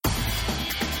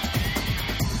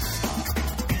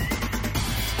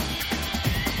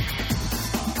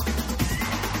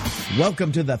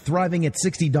Welcome to the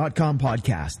ThrivingAt60.com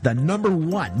podcast, the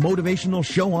 #1 motivational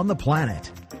show on the planet.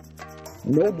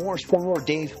 No more sour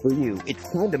days for you. It's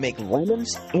time to make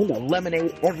lemons and a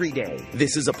lemonade every day.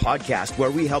 This is a podcast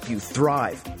where we help you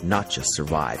thrive, not just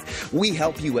survive. We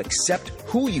help you accept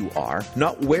who you are,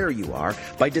 not where you are,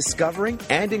 by discovering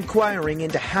and inquiring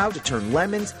into how to turn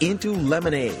lemons into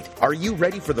lemonade. Are you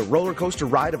ready for the roller coaster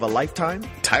ride of a lifetime?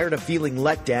 Tired of feeling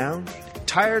let down?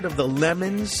 Tired of the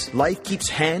lemons life keeps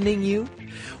handing you?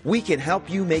 We can help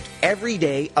you make every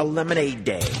day a lemonade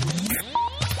day.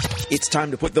 It's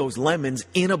time to put those lemons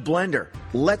in a blender.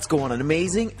 Let's go on an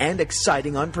amazing and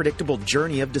exciting unpredictable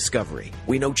journey of discovery.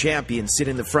 We know champions sit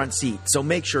in the front seat, so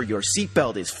make sure your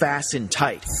seatbelt is fastened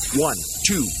tight. 1,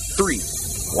 2, 3,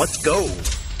 let's go.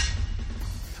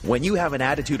 When you have an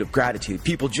attitude of gratitude,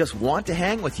 people just want to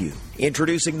hang with you.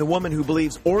 Introducing the woman who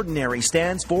believes ordinary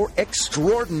stands for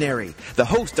extraordinary. The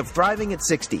host of Thriving at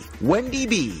 60, Wendy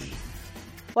B.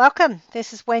 Welcome.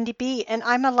 This is Wendy B. and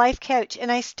I'm a life coach.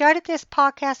 And I started this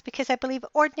podcast because I believe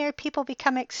ordinary people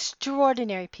become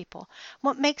extraordinary people.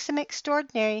 What makes them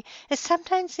extraordinary is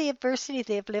sometimes the adversity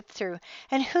they've lived through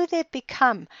and who they've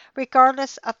become,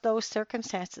 regardless of those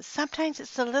circumstances. Sometimes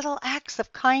it's the little acts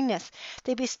of kindness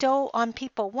they bestow on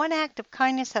people, one act of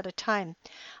kindness at a time.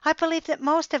 I believe that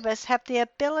most of us have the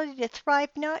ability to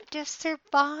thrive, not just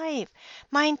survive.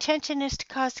 My intention is to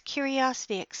cause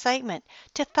curiosity, excitement,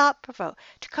 to thought-provoke,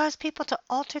 to cause people to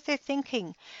alter their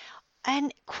thinking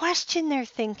and question their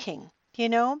thinking,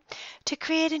 to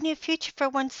create a new future for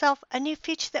oneself, a new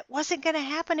future that wasn't going to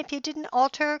happen if you didn't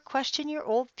alter or question your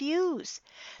old views.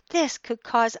 This could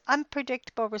cause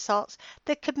unpredictable results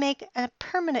that could make a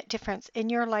permanent difference in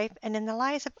your life and in the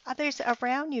lives of others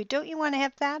around you. Don't you want to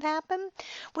have that happen?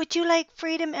 Would you like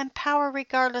freedom and power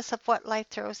regardless of what life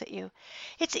throws at you?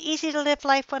 It's easy to live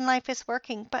life when life is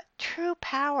working, but true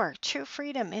power, true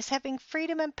freedom is having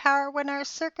freedom and power when our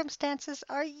circumstances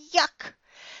are yuck.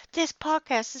 This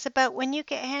podcast is about when you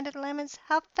get handed lemons,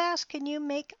 how fast can you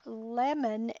make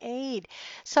lemonade?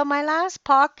 So my last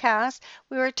podcast,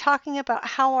 we were talking about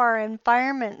how our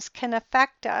environments can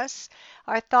affect us,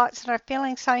 our thoughts and our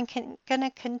feelings. So I'm going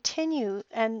to continue,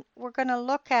 and we're going to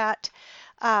look at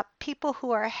people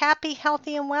who are happy,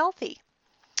 healthy, and wealthy.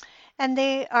 And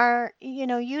they are,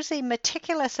 usually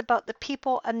meticulous about the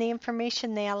people and the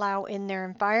information they allow in their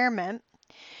environment.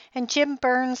 And Jim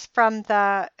Burns from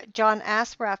the John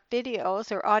Assaraf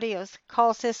videos or audios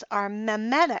calls this our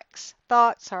memetics,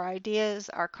 thoughts, our ideas,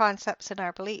 our concepts, and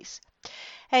our beliefs.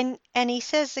 And he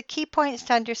says the key points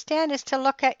to understand is to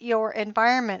look at your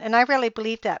environment. And I really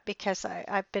believe that because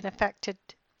I've been affected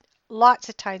lots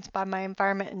of times by my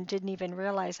environment and didn't even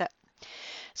realize it.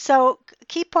 So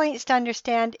key points to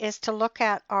understand is to look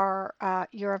at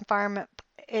your environment.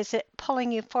 Is it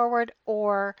pulling you forward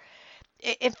or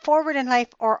forward in life,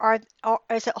 or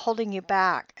is it holding you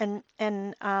back? And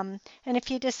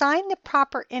if you design the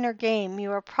proper inner game,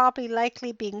 you are probably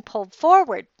likely being pulled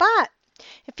forward. But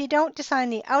if you don't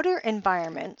design the outer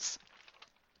environments,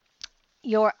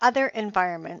 your other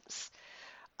environments,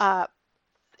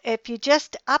 if you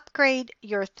just upgrade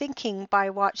your thinking by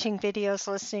watching videos,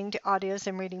 listening to audios,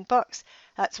 and reading books,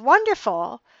 that's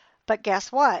wonderful. But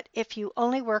guess what? If you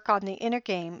only work on the inner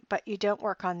game, but you don't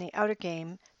work on the outer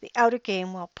game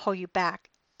will pull you back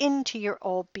into your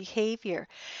old behavior.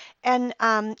 And,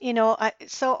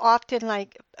 so often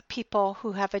like people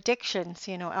who have addictions,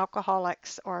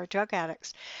 alcoholics or drug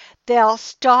addicts, they'll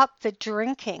stop the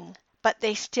drinking, but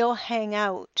they still hang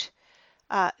out.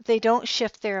 They don't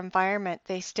shift their environment.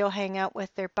 They still hang out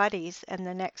with their buddies. And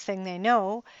the next thing they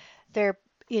know, they're,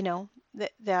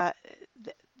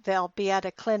 they'll be at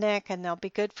a clinic and they'll be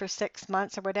good for 6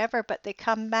 months or whatever, but they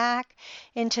come back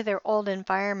into their old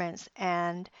environments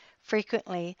and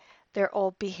frequently their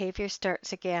old behavior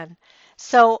starts again.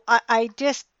 So I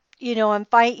just,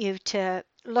 invite you to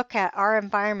look at our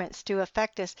environments do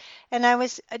affect us. And I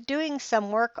was doing some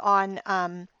work on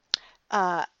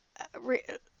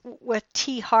with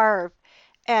T. Harv.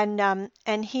 And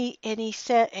he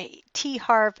said T.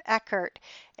 Harv Eckert,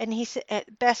 and he's a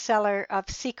bestseller of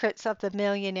Secrets of the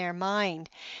Millionaire Mind.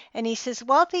 And he says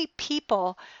wealthy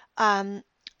people,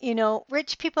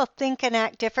 rich people think and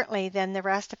act differently than the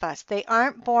rest of us. They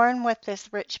aren't born with this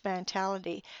rich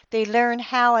mentality. They learn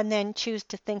how and then choose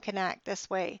to think and act this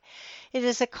way. It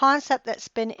is a concept that's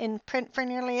been in print for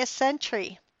nearly a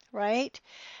century, right?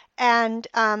 And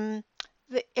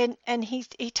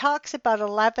he talks about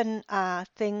 11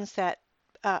 things that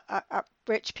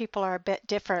rich people are a bit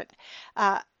different.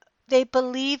 They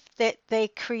believe that they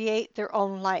create their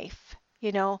own life,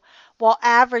 while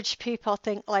average people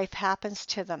think life happens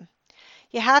to them.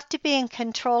 You have to be in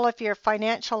control of your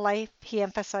financial life, he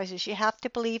emphasizes. You have to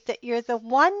believe that you're the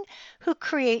one who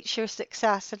creates your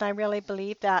success. And I really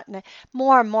believe that. And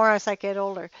more and more as I get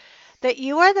older, that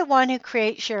you are the one who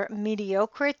creates your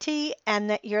mediocrity and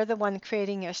that you're the one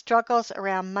creating your struggles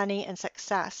around money and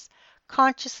success.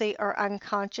 Consciously or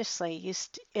unconsciously,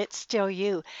 it's still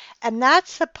you. And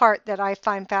that's the part that I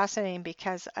find fascinating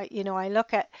because, I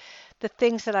look at the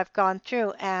things that I've gone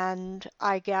through and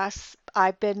I guess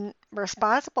I've been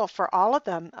responsible for all of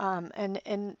them.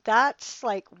 And that's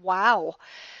like, wow.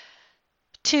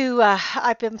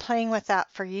 I've been playing with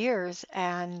that for years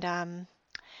and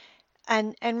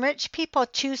rich people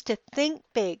choose to think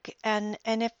big and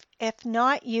if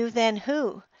not you, then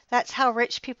who? That's how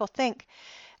rich people think.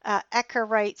 Ecker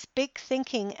writes, big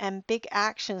thinking and big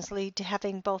actions lead to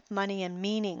having both money and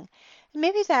meaning. And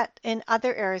maybe that in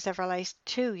other areas of our life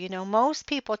too. Most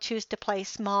people choose to play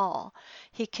small,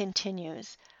 he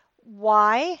continues.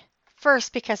 Why?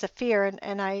 First, because of fear,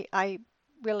 and I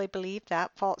really believe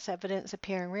that, false evidence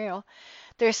appearing real.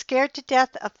 They're scared to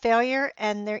death of failure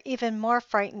and they're even more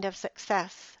frightened of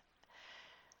success.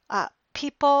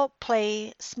 People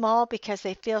play small because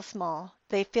they feel small.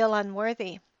 They feel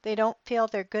unworthy. They don't feel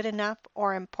they're good enough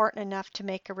or important enough to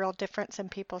make a real difference in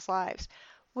people's lives.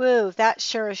 Woo, that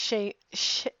sure has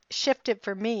shifted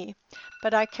for me,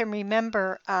 but I can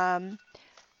remember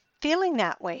feeling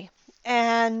that way.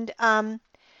 And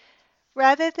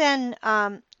rather than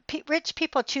rich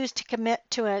people choose to commit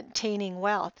to attaining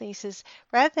wealth. He says,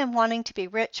 rather than wanting to be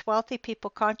rich, wealthy people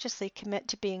consciously commit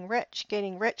to being rich.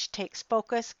 Getting rich takes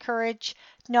focus, courage,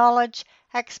 knowledge,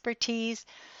 expertise,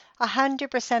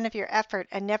 100% of your effort,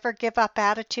 a never give up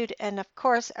attitude, and of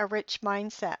course, a rich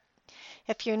mindset.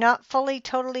 If you're not fully,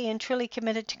 totally, and truly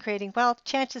committed to creating wealth,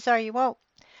 chances are you won't.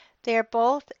 They are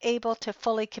both able to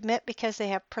fully commit because they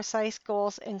have precise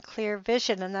goals and clear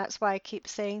vision. And that's why I keep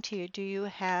saying to you, do you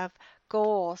have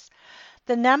goals?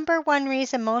 The number one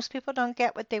reason most people don't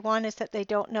get what they want is that they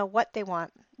don't know what they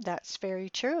want. That's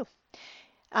very true.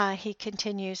 He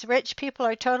continues, rich people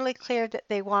are totally clear that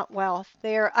they want wealth.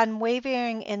 They are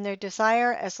unwavering in their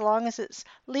desire. As long as it's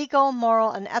legal,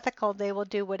 moral, and ethical, they will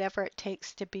do whatever it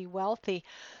takes to be wealthy.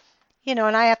 And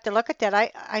I have to look at that.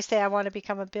 I say I want to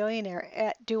become a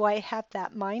billionaire. Do I have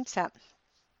that mindset?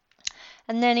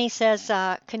 And then he says,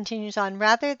 continues on,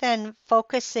 rather than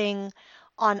focusing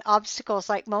on obstacles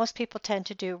like most people tend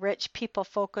to do, rich people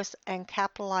focus and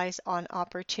capitalize on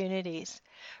opportunities.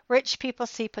 Rich people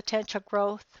see potential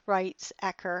growth, writes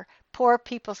Ecker. Poor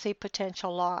people see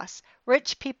potential loss.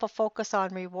 Rich people focus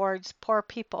on rewards. Poor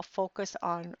people focus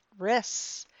on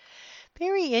risks.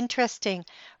 Very interesting.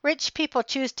 Rich people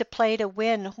choose to play to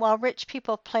win. While rich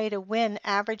people play to win,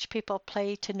 average people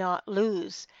play to not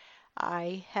lose.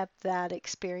 I have that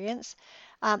experience.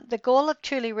 The goal of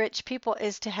truly rich people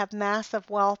is to have massive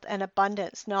wealth and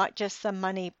abundance, not just some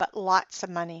money, but lots of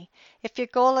money. If your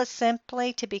goal is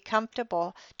simply to be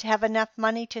comfortable, to have enough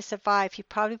money to survive, you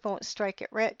probably won't strike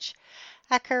it rich.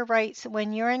 Ecker writes,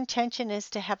 when your intention is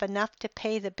to have enough to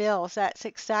pay the bills, that's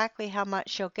exactly how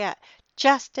much you'll get.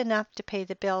 Just enough to pay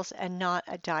the bills and not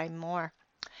a dime more.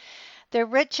 The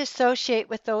rich associate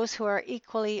with those who are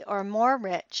equally or more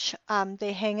rich.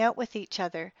 They hang out with each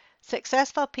other.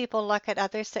 Successful people look at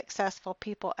other successful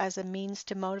people as a means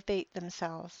to motivate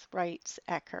themselves, writes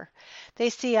Ecker. They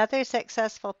see other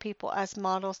successful people as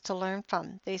models to learn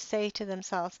from. They say to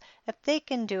themselves, if they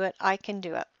can do it, I can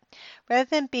do it. Rather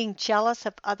than being jealous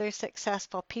of other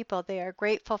successful people, they are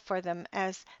grateful for them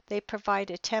as they provide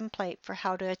a template for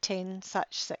how to attain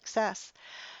such success.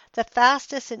 The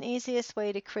fastest and easiest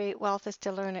way to create wealth is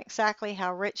to learn exactly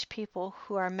how rich people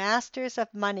who are masters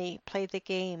of money play the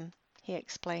game, he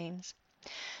explains.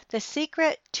 The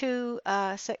secret to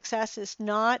success is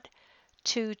not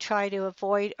to try to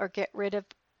avoid or get rid of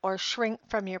or shrink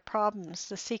from your problems.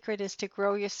 The secret is to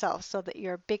grow yourself so that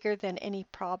you're bigger than any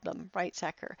problem, writes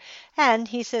Ecker. And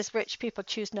he says rich people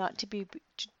choose not to be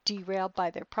derailed by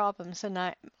their problems, and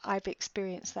I've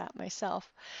experienced that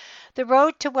myself. The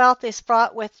road to wealth is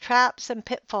fraught with traps and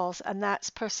pitfalls, and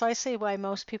that's precisely why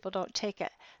most people don't take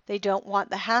it. They don't want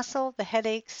the hassle, the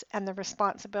headaches, and the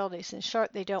responsibilities. In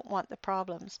short, they don't want the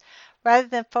problems. Rather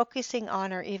than focusing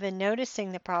on or even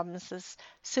noticing the problems, the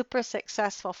super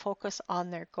successful focus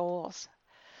on their goals.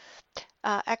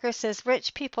 Ecker says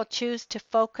rich people choose to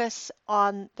focus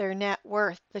on their net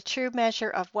worth. The true measure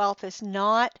of wealth is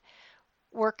not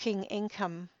working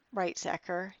income, writes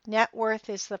Ecker. Net worth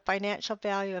is the financial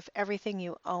value of everything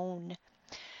you own.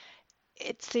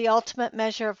 It's the ultimate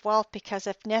measure of wealth because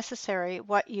if necessary,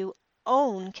 what you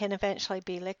own can eventually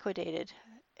be liquidated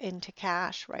into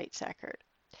cash, writes Eckert.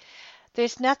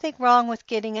 There's nothing wrong with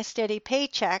getting a steady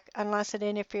paycheck unless it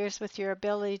interferes with your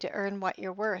ability to earn what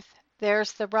you're worth.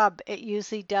 There's the rub. It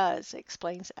usually does,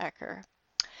 explains Ecker.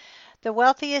 The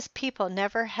wealthiest people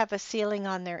never have a ceiling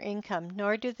on their income,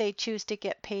 nor do they choose to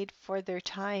get paid for their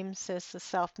time, says the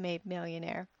self-made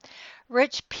millionaire.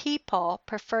 Rich people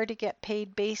prefer to get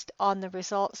paid based on the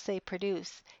results they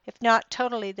produce, if not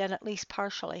totally, then at least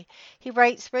partially. He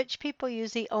writes, rich people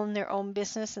usually own their own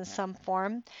business in some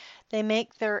form. They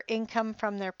make their income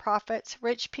from their profits.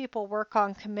 Rich people work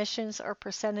on commissions or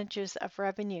percentages of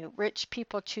revenue. Rich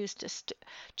people choose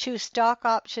stock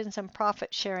options and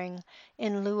profit sharing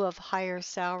in lieu of higher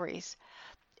salaries.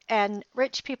 And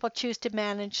rich people choose to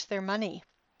manage their money.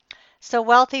 So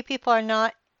wealthy people are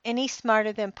not any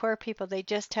smarter than poor people. They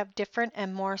just have different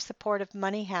and more supportive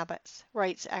money habits,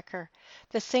 writes Ecker.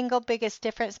 The single biggest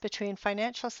difference between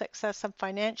financial success and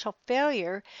financial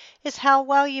failure is how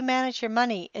well you manage your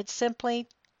money. It's simply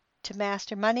to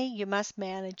master money, you must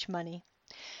manage money.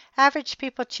 Average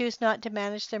people choose not to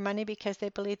manage their money because they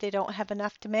believe they don't have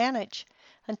enough to manage.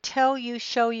 Until you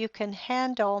show you can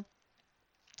handle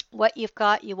what you've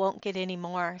got, you won't get any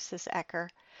more, says Ecker.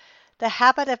 The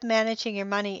habit of managing your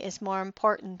money is more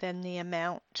important than the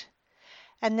amount.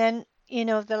 And then,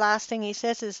 the last thing he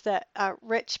says is that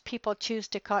rich people choose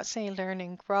to constantly learn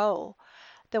and grow.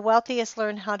 The wealthiest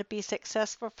learn how to be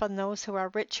successful from those who are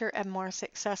richer and more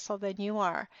successful than you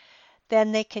are.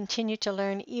 Then they continue to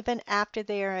learn even after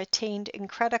they are attained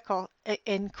incredible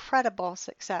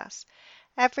success.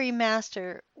 Every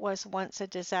master was once a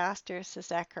disaster, says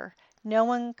Ecker. No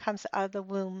one comes out of the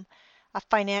womb a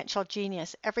financial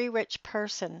genius. Every rich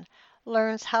person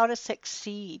learns how to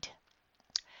succeed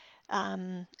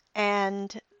and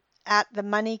at the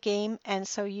money game, and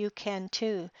so you can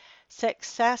too.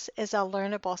 Success is a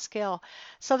learnable skill.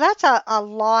 So that's a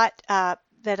lot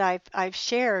that I've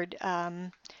shared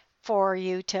for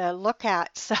you to look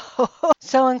at.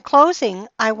 So in closing,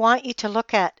 I want you to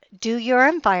look at, do your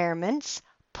environments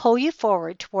pull you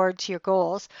forward towards your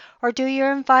goals, or do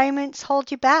your environments hold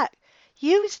you back?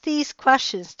 Use these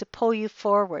questions to pull you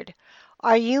forward.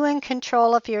 Are you in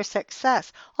control of your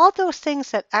success? All those things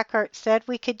that Eckhart said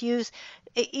we could use,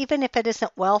 even if it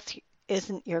isn't wealth,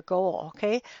 isn't your goal,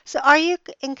 okay? So are you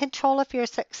in control of your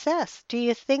success? Do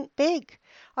you think big?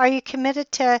 Are you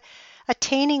committed to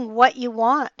attaining what you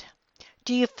want?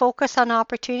 Do you focus on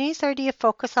opportunities or do you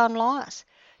focus on loss?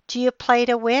 Do you play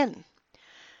to win?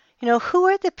 Who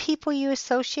are the people you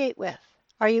associate with?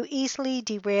 Are you easily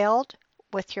derailed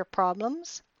with your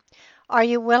problems? Are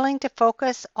you willing to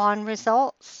focus on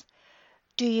results?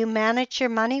 Do you manage your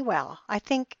money well? I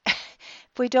think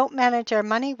if we don't manage our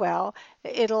money well,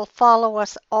 it'll follow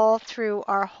us all through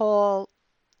our whole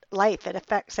life. It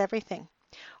affects everything.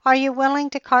 Are you willing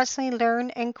to constantly learn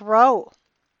and grow?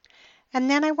 And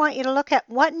then I want you to look at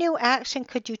what new action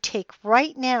could you take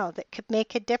right now that could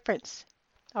make a difference.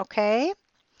 Okay?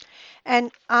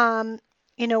 And ask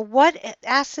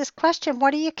this question,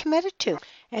 what are you committed to?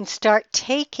 And start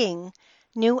taking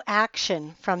new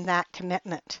action from that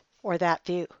commitment or that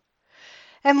view.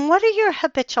 And what are your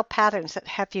habitual patterns that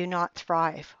have you not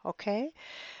thrive? Okay?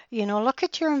 Look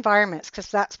at your environments,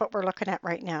 because that's what we're looking at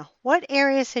right now. What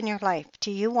areas in your life do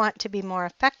you want to be more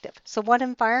effective? So what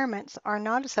environments are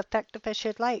not as effective as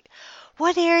you'd like?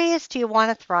 What areas do you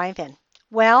want to thrive in?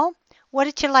 Well, what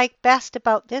did you like best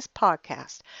about this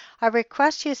podcast? I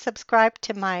request you subscribe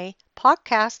to my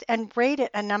podcast and rate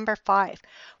it a number 5.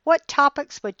 What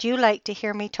topics would you like to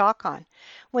hear me talk on?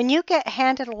 When you get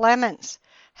handed lemons,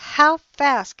 how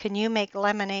fast can you make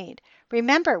lemonade?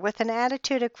 Remember, with an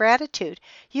attitude of gratitude,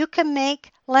 you can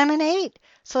make lemonade.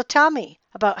 So tell me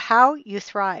about how you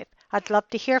thrive. I'd love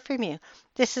to hear from you.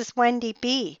 This is Wendy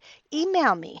B.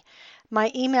 Email me. My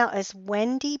email is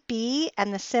wendyb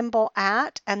and the symbol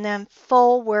 @ and then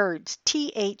full words,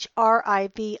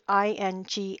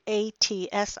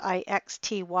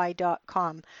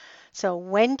 THRIVINGATSIXTY.com. So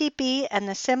wendyb and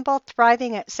the symbol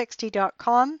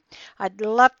thriving@60.com. I'd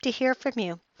love to hear from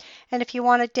you. And if you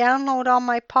want to download all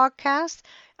my podcasts,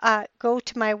 go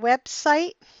to my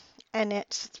website, and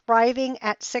it's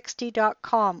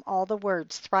thriving@60.com. All the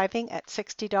words,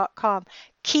 thriving@60.com.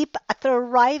 Keep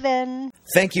thriving.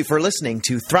 Thank you for listening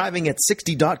to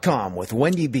thriving@60.com with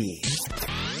Wendy B.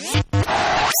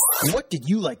 What did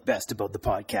you like best about the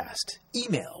podcast?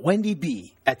 Email Wendy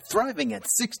B at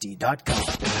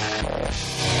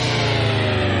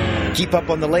thriving@60.com. Keep up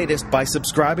on the latest by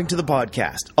subscribing to the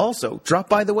podcast. Also, drop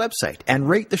by the website and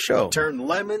rate the show. Turn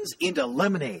lemons into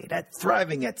lemonade at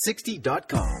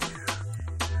thriving@60.com.